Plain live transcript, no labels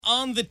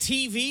On the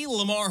TV,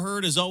 Lamar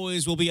Hurd, as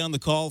always, will be on the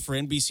call for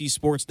NBC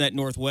Sportsnet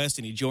Northwest,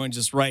 and he joins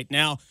us right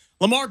now.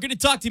 Lamar, good to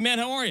talk to you, man.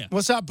 How are you?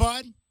 What's up,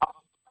 bud?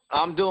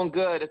 I'm doing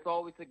good. It's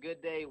always a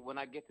good day when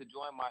I get to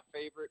join my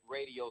favorite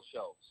radio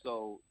show.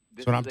 So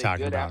this That's what I'm is a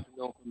talking good about.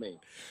 afternoon for me.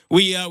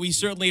 We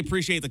certainly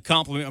appreciate the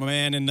compliment, my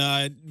man. And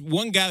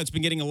one guy that's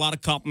been getting a lot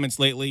of compliments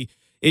lately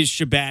is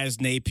Shabazz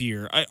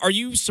Napier. Are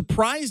you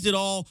surprised at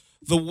all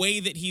the way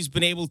that he's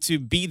been able to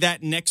be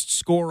that next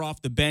scorer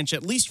off the bench,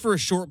 at least for a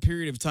short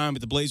period of time, that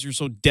the Blazers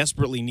so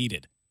desperately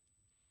needed?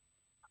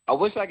 I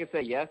wish I could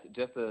say yes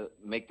just to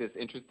make this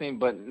interesting,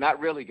 but not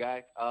really,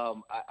 guys.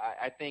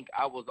 I think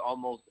I was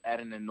almost at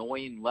an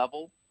annoying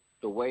level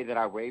the way that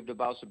I raved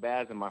about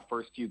Shabazz in my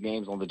first few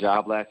games on the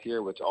job last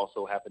year, which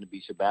also happened to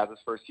be Shabazz's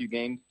first few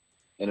games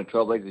in a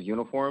Trailblazers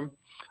uniform.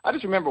 I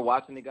just remember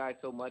watching the guy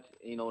so much,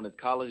 in his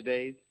college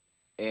days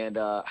and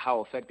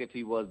how effective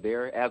he was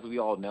there. As we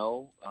all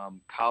know,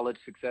 college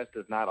success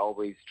does not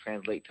always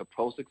translate to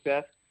pro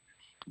success,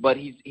 but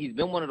he's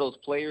been one of those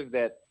players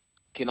that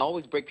can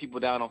always break people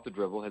down off the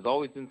dribble, has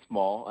always been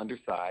small,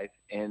 undersized,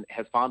 and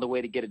has found a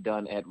way to get it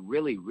done at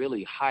really,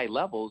 really high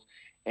levels.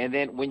 And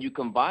then when you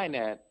combine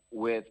that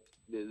with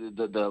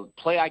the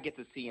play I get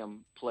to see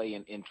him play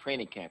in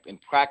training camp, in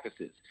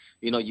practices,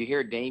 you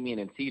hear Damian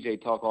and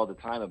CJ talk all the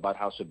time about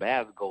how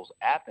Shabazz goes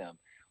at them.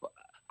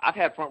 I've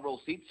had front row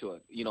seats to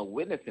it,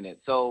 witnessing it.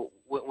 So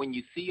when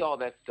you see all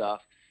that stuff,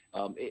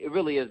 it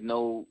really is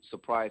no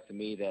surprise to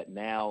me that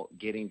now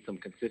getting some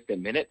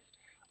consistent minutes,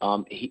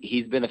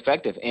 he's been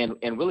effective.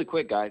 And really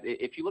quick, guys,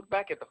 if you look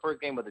back at the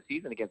first game of the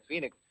season against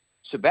Phoenix,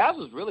 Shabazz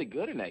was really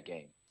good in that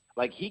game.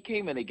 Like, he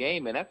came in the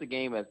game, and that's a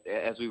game, as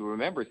we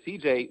remember,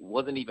 CJ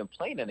wasn't even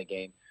playing in the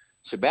game.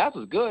 Shabazz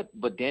was good,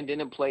 but then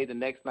didn't play the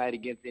next night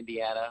against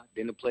Indiana,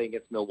 didn't play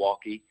against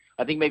Milwaukee.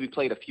 I think maybe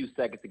played a few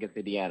seconds against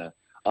Indiana.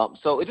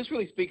 So it just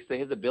really speaks to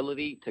his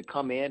ability to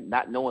come in,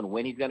 not knowing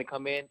when he's going to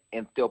come in,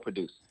 and still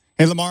produce.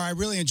 Hey, Lamar, I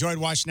really enjoyed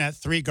watching that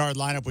three-guard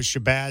lineup with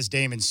Shabazz,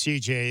 Dame, and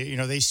CJ.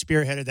 They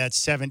spearheaded that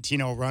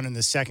 17-0 run in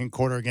the second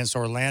quarter against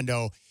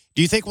Orlando.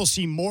 Do you think we'll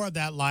see more of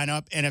that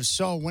lineup? And if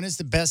so, when is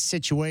the best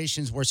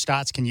situations where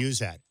Stotts can use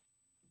that?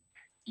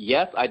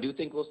 Yes, I do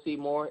think we'll see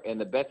more.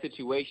 And the best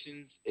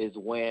situations is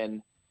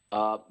when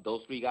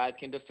those three guys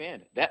can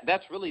defend.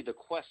 That's really the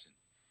question.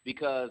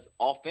 Because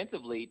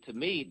offensively, to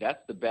me,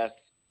 that's the best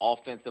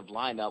offensive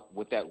lineup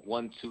with that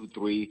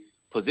 1-2-3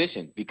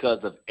 position because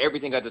of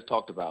everything I just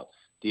talked about.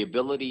 The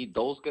ability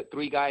those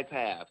three guys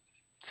have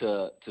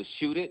to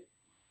shoot it,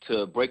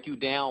 to break you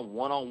down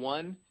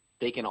one-on-one.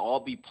 They can all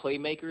be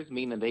playmakers,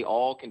 meaning they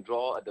all can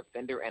draw a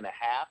defender and a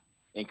half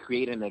and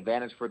create an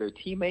advantage for their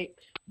teammate.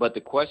 But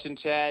the question,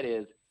 Chad,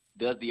 is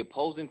does the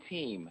opposing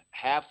team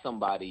have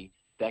somebody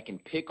that can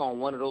pick on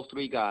one of those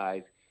three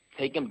guys,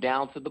 take him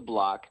down to the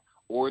block,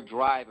 or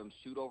drive him,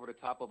 shoot over the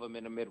top of him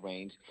in the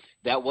mid-range?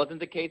 That wasn't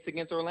the case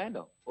against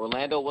Orlando.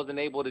 Orlando wasn't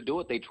able to do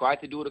it. They tried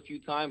to do it a few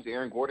times.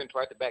 Aaron Gordon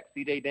tried to back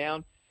CJ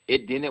down.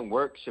 It didn't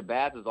work.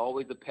 Shabazz is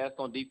always a pest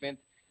on defense.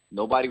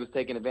 Nobody was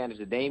taking advantage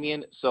of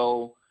Damian.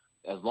 So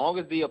as long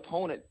as the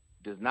opponent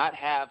does not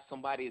have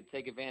somebody to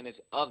take advantage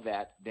of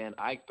that, then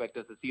I expect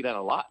us to see that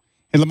a lot.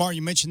 And Lamar,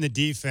 you mentioned the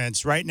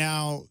defense. Right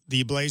now,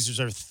 the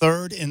Blazers are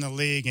third in the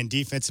league in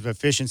defensive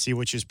efficiency,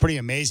 which is pretty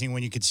amazing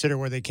when you consider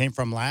where they came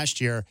from last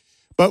year.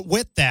 But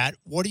with that,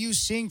 what are you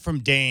seeing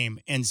from Dame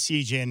and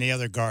CJ and the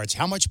other guards?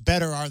 How much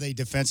better are they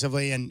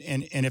defensively? And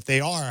if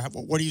they are,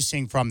 what are you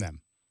seeing from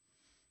them?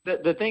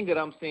 The thing that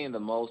I'm seeing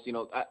the most,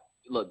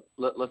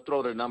 let's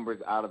throw the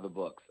numbers out of the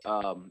books.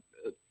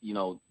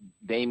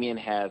 Damian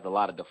has a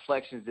lot of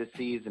deflections this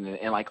season,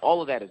 and like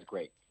all of that is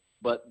great.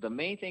 But the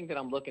main thing that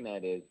I'm looking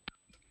at is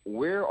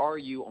where are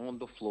you on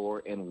the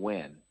floor and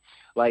when?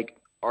 Like,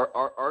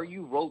 are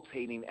you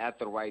rotating at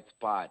the right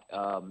spot?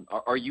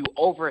 Are you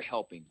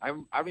over-helping?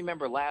 I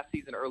remember last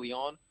season early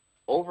on,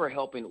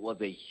 over-helping was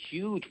a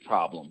huge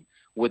problem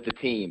with the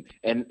team,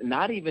 and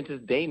not even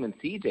just Dame and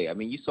CJ. I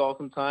mean, you saw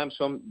sometimes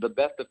from the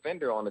best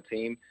defender on the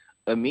team,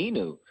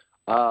 Aminu.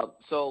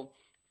 So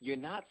you're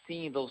not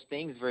seeing those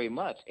things very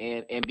much,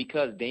 and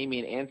because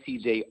Damian and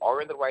CJ are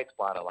in the right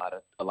spot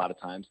a lot of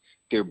times,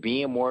 they're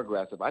being more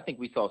aggressive. I think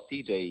we saw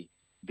CJ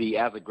be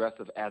as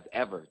aggressive as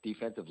ever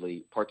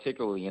defensively,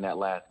 particularly in that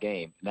last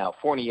game. Now,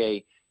 Fournier,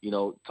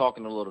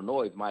 talking a little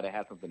noise might have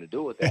had something to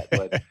do with that,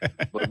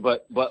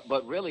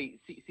 but really,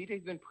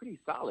 CJ's been pretty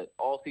solid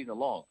all season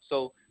long.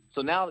 So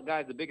now,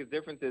 guys, the biggest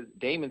difference is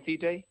Dame and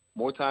CJ,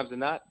 more times than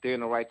not, they're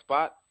in the right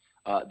spot.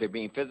 They're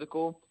being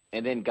physical.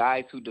 And then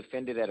guys who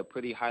defended at a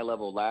pretty high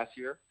level last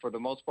year, for the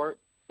most part,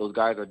 those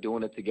guys are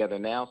doing it together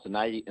now. So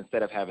now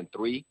instead of having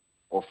 3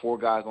 or 4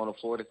 guys on the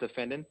floor that's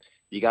defending,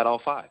 you got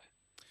all 5.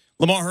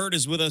 Lamar Hurd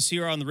is with us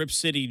here on the Rip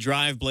City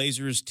Drive,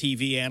 Blazers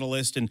TV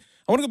analyst. And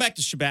I want to go back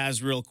to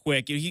Shabazz real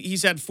quick.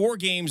 He's had 4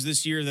 games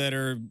this year that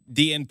are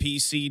DNP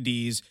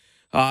CDs.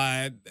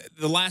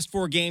 The last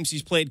 4 games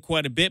he's played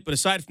quite a bit, but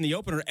aside from the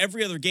opener,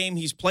 every other game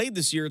he's played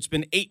this year, it's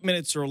been 8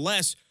 minutes or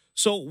less.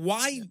 So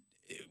why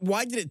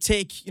did it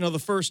take, the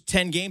first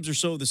 10 games or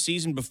so of the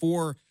season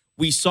before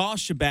we saw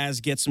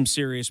Shabazz get some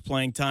serious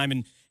playing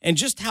time? and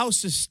just how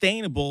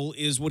sustainable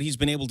is what he's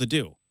been able to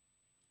do?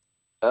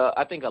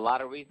 I think a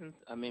lot of reasons.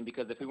 I mean,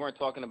 because if we weren't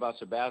talking about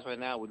Shabazz right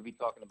now, we'd be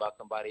talking about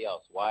somebody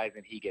else. Why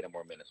isn't he getting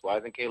more minutes? Why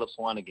isn't Caleb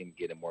Swanigan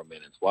getting more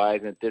minutes? Why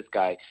isn't this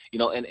guy?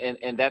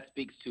 And that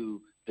speaks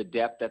to the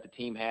depth that the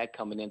team had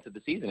coming into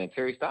the season. And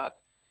Terry Stotts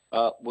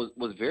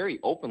was very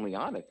openly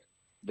honest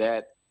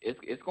that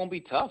it's going to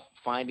be tough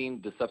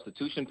finding the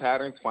substitution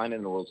patterns,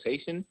 finding the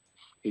rotation.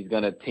 He's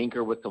going to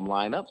tinker with some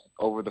lineups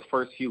over the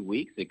first few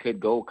weeks. It could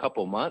go a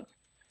couple months.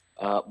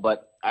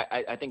 But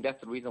I think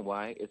that's the reason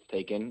why it's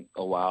taken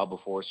a while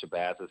before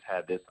Shabazz has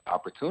had this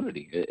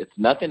opportunity. It's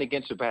nothing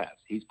against Shabazz.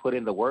 He's put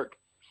in the work.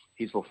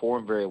 He's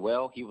performed very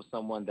well. He was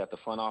someone that the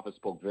front office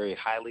spoke very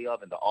highly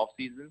of in the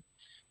offseason.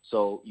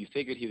 So you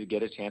figured he would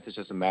get a chance. It's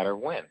just a matter of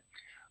when.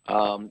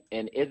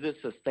 And is it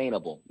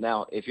sustainable?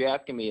 Now, if you're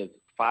asking me, is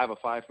 5 of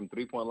 5 from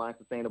three-point line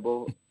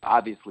sustainable?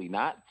 Obviously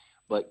not.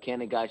 But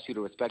can a guy shoot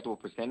a respectable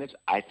percentage?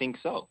 I think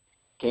so.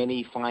 Can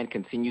he find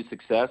continued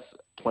success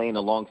playing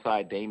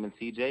alongside Dame and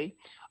CJ?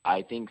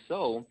 I think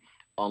so,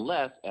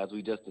 unless, as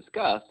we just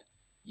discussed,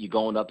 you're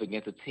going up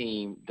against a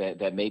team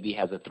that maybe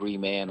has a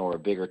three-man or a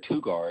bigger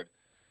two-guard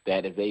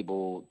that is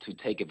able to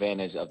take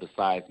advantage of the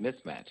size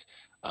mismatch.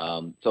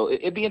 So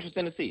it'd be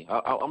interesting to see.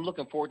 I'm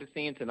looking forward to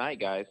seeing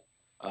tonight, guys.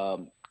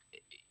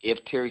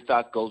 If Terry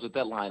Stotts goes with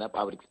that lineup,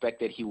 I would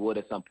expect that he would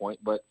at some point.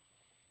 But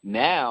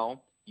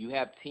now you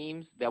have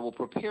teams that will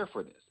prepare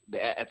for this.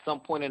 At some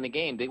point in the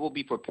game, they will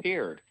be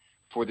prepared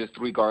for this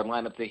three-guard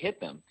lineup to hit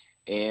them.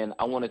 And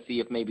I want to see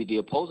if maybe the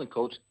opposing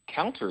coach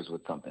counters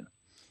with something.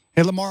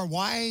 Hey, Lamar,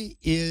 why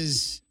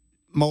is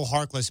Mo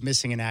Harkless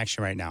missing in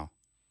action right now?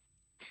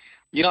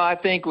 I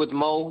think with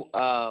Mo,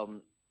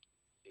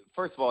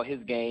 first of all,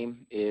 his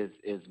game is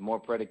more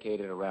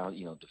predicated around,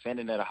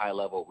 defending at a high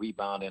level,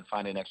 rebounding,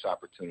 finding extra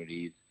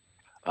opportunities.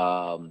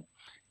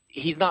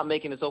 He's not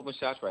making his open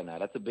shots right now.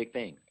 That's a big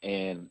thing.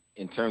 And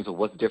in terms of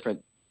what's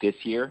different this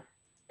year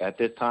at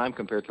this time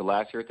compared to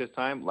last year at this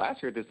time,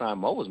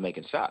 Mo was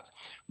making shots.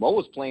 Mo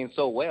was playing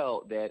so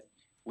well that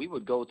we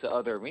would go to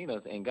other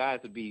arenas and guys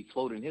would be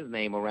floating his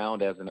name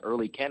around as an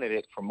early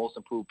candidate for most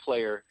improved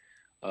player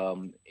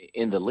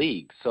in the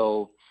league.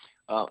 So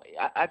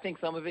I think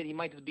some of it, he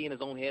might just be in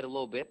his own head a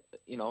little bit,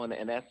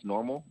 and that's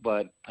normal.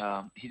 But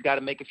he's got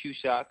to make a few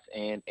shots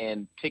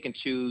and pick and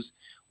choose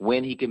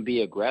when he can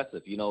be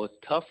aggressive. It's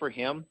tough for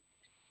him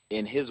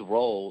in his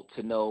role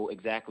to know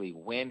exactly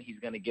when he's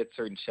going to get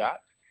certain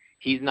shots.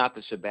 He's not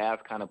the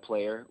Shabazz kind of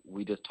player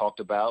we just talked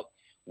about,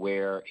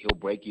 where he'll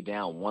break you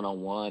down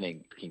one-on-one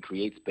and can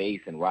create space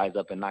and rise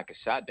up and knock a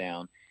shot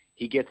down.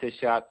 He gets his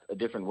shots a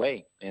different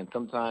way. And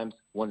sometimes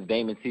once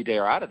Dame and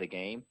CJ are out of the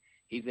game,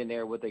 he's in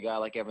there with a guy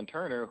like Evan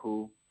Turner,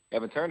 can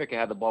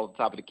have the ball at the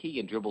top of the key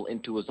and dribble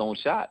into his own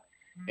shot.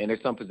 And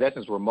there's some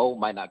possessions where Mo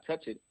might not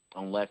touch it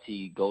unless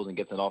he goes and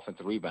gets an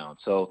offensive rebound.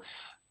 So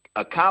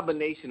a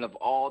combination of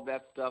all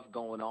that stuff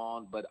going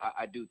on, but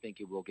I do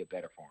think it will get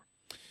better for him.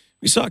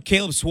 We saw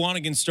Caleb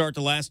Swanigan start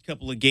the last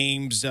couple of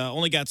games,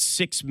 only got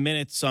 6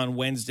 minutes on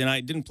Wednesday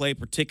night, didn't play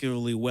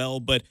particularly well,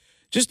 but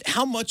just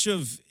how much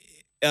of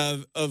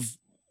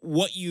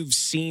what you've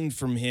seen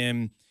from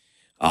him,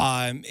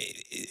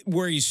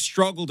 where he's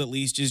struggled at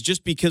least, is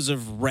just because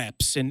of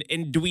reps. And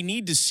do we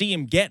need to see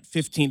him get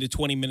 15 to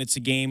 20 minutes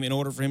a game in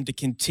order for him to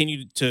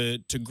continue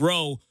to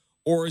grow,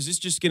 or is this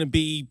just going to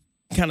be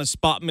kind of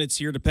spot minutes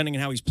here depending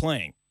on how he's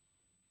playing?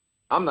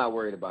 I'm not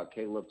worried about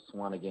Caleb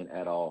Swanigan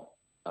at all.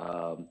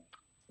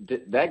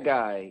 That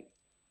guy,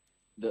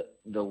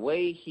 the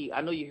way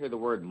I know you hear the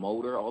word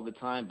motor all the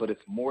time, but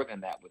it's more than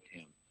that with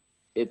him.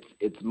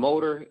 It's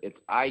motor, it's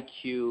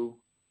IQ,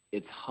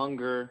 it's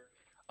hunger.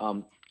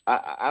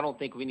 I don't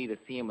think we need to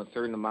see him a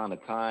certain amount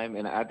of time,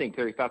 and I think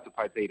Terry Stotts would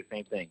probably say the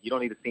same thing. You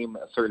don't need to see him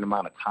a certain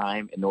amount of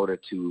time in order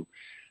to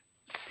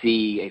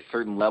see a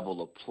certain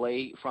level of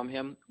play from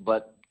him.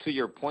 But to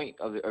your point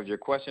of your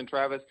question,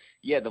 Travis,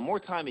 yeah, the more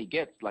time he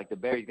gets, like the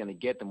better he's going to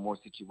get, the more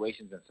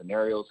situations and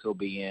scenarios he'll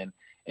be in,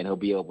 and he'll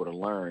be able to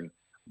learn.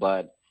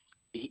 But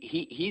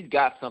he's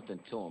got something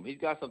to him. He's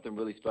got something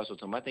really special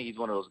to him. I think he's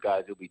one of those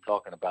guys you'll be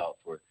talking about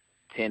for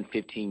 10,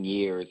 15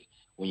 years.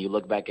 When you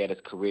look back at his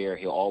career,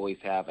 he'll always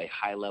have a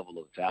high level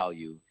of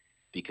value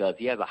because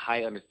he has a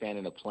high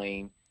understanding of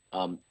playing.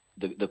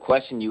 The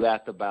question you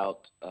asked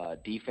about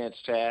defense,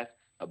 Chad,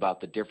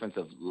 about the difference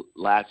of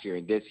last year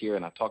and this year,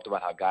 and I talked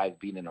about how guys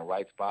being in the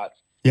right spots.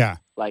 Yeah.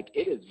 Like,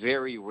 it is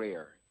very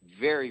rare,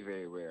 very,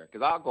 very rare,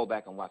 because I'll go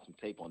back and watch some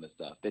tape on this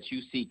stuff, that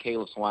you see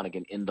Caleb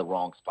Swanigan in the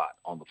wrong spot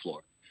on the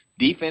floor,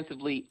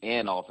 defensively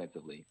and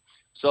offensively.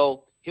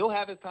 So he'll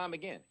have his time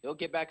again. He'll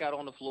get back out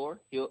on the floor.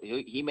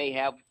 He may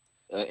have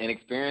an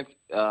experience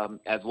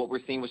as what we're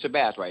seeing with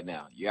Shabazz right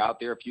now. You're out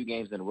there a few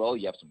games in a row.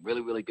 You have some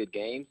really, really good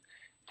games.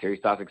 Terry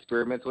Stotts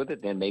experiments with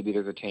it, then maybe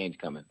there's a change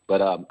coming.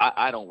 But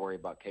I don't worry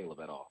about Caleb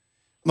at all.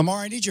 Lamar,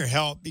 I need your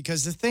help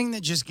because the thing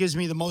that just gives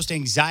me the most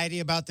anxiety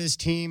about this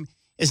team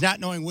is not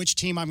knowing which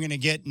team I'm going to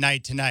get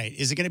night to night.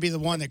 Is it going to be the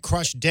one that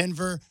crushed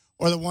Denver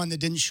or the one that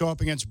didn't show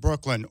up against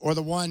Brooklyn or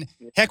the one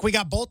 – heck, we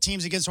got both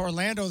teams against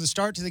Orlando. The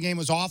start to the game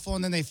was awful,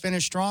 and then they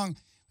finished strong.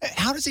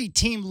 How does a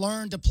team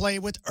learn to play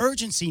with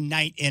urgency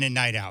night in and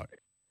night out?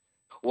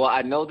 Well,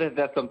 I know that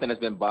that's something that's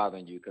been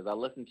bothering you because I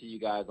listen to you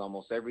guys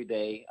almost every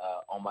day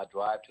on my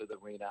drive to the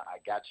arena. I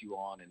got you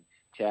on, and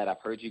Chad, I've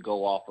heard you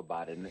go off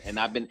about it, and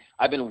I've been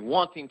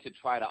wanting to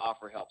try to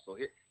offer help. So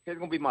here's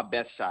gonna be my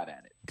best shot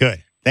at it.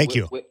 Good, thank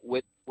you.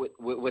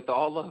 With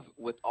all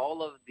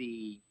of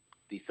the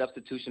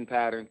substitution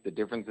patterns, the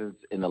differences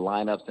in the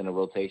lineups and the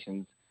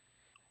rotations,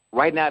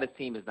 right now the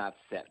team is not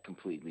set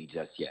completely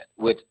just yet,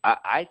 which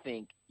I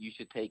think you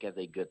should take as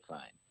a good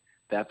sign.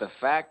 That the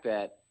fact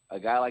that a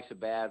guy like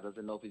Shabazz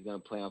doesn't know if he's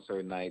going to play on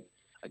certain nights.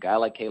 A guy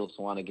like Caleb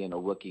Swanigan, a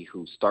rookie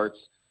who starts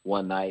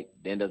one night,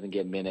 then doesn't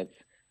get minutes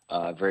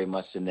very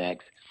much the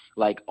next.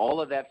 Like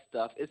all of that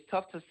stuff, it's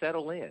tough to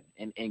settle in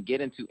and get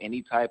into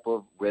any type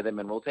of rhythm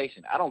and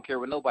rotation. I don't care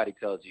what nobody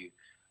tells you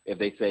if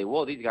they say,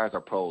 well, these guys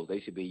are pros. They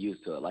should be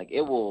used to it. Like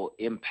it will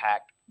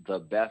impact the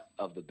best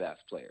of the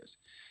best players.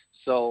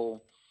 So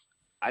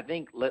I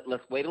think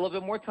let's wait a little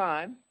bit more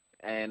time.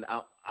 And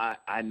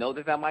I know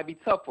that might be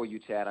tough for you,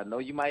 Chad. I know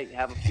you might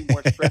have a few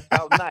more stressed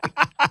out nights,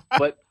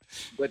 but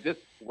just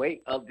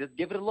wait. Just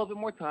give it a little bit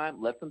more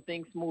time. Let some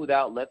things smooth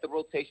out. Let the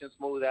rotation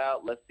smooth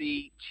out. Let's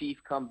see Chief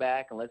come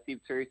back, and let's see if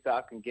Terry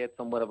Stotts can get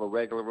somewhat of a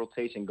regular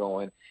rotation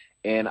going.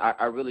 And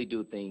I really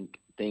do think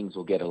things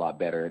will get a lot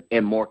better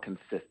and more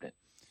consistent.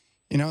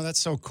 You know, that's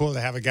so cool to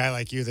have a guy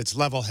like you that's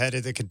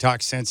level-headed that can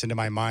talk sense into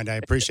my mind. I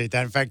appreciate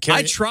that. In fact,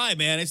 I try,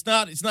 man. It's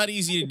not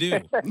easy to do.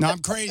 No, I'm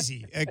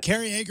crazy.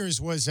 Kerry Eggers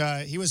was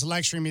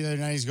lecturing me the other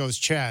night. He goes,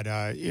 Chad,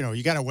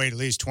 you got to wait at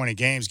least 20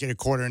 games, get a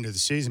quarter into the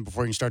season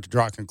before you can start to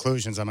draw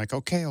conclusions. I'm like,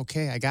 okay,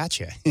 I got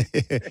you.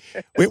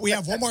 we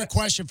have one more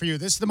question for you.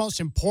 This is the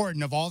most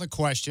important of all the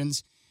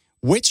questions.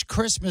 Which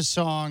Christmas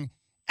song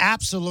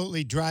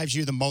absolutely drives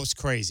you the most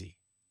crazy?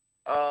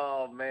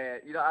 Oh, man.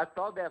 I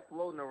saw that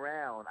floating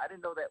around. I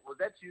didn't know that. Was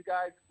that you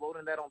guys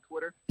floating that on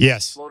Twitter?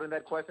 Yes. Floating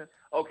that question?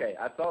 Okay,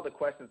 I saw the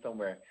question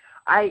somewhere.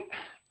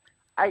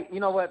 You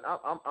know what?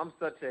 I'm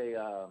such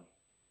a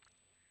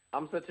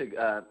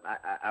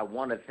I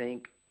want to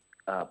think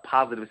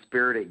positive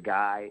spirited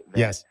guy. That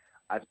yes.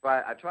 I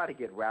try to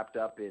get wrapped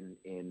up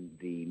in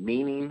the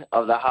meaning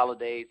of the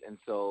holidays, and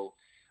so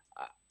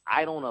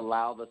I don't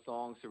allow the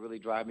songs to really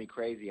drive me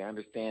crazy. I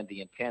understand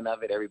the intent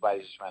of it.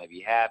 Everybody's just trying to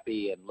be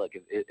happy, and look,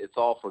 it's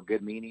all for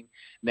good meaning.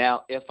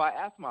 Now, if I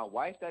ask my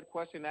wife that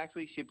question,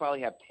 actually, she'd probably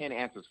have 10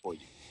 answers for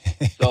you.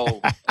 So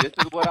this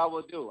is what I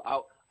will do.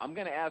 I'm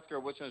going to ask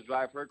her which ones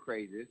drive her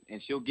craziest,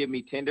 and she'll give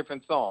me 10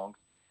 different songs,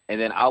 and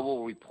then I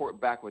will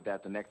report back with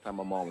that the next time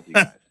I'm on with you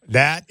guys.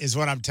 That is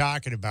what I'm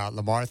talking about,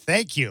 Lamar.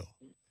 Thank you.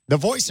 The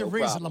voice of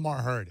reason, problem.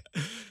 Lamar Hurd.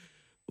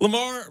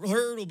 Lamar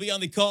Hurd will be on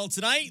the call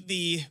tonight.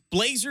 The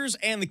Blazers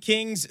and the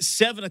Kings,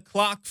 7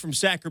 o'clock from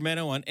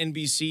Sacramento on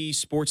NBC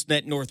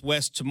Sportsnet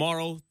Northwest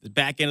tomorrow. The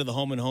back end of the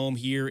home and home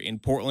here in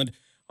Portland.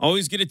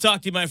 Always good to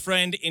talk to you, my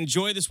friend.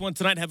 Enjoy this one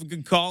tonight. Have a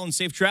good call and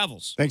safe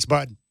travels. Thanks,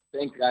 bud.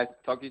 Thanks, guys.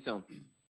 Talk to you soon.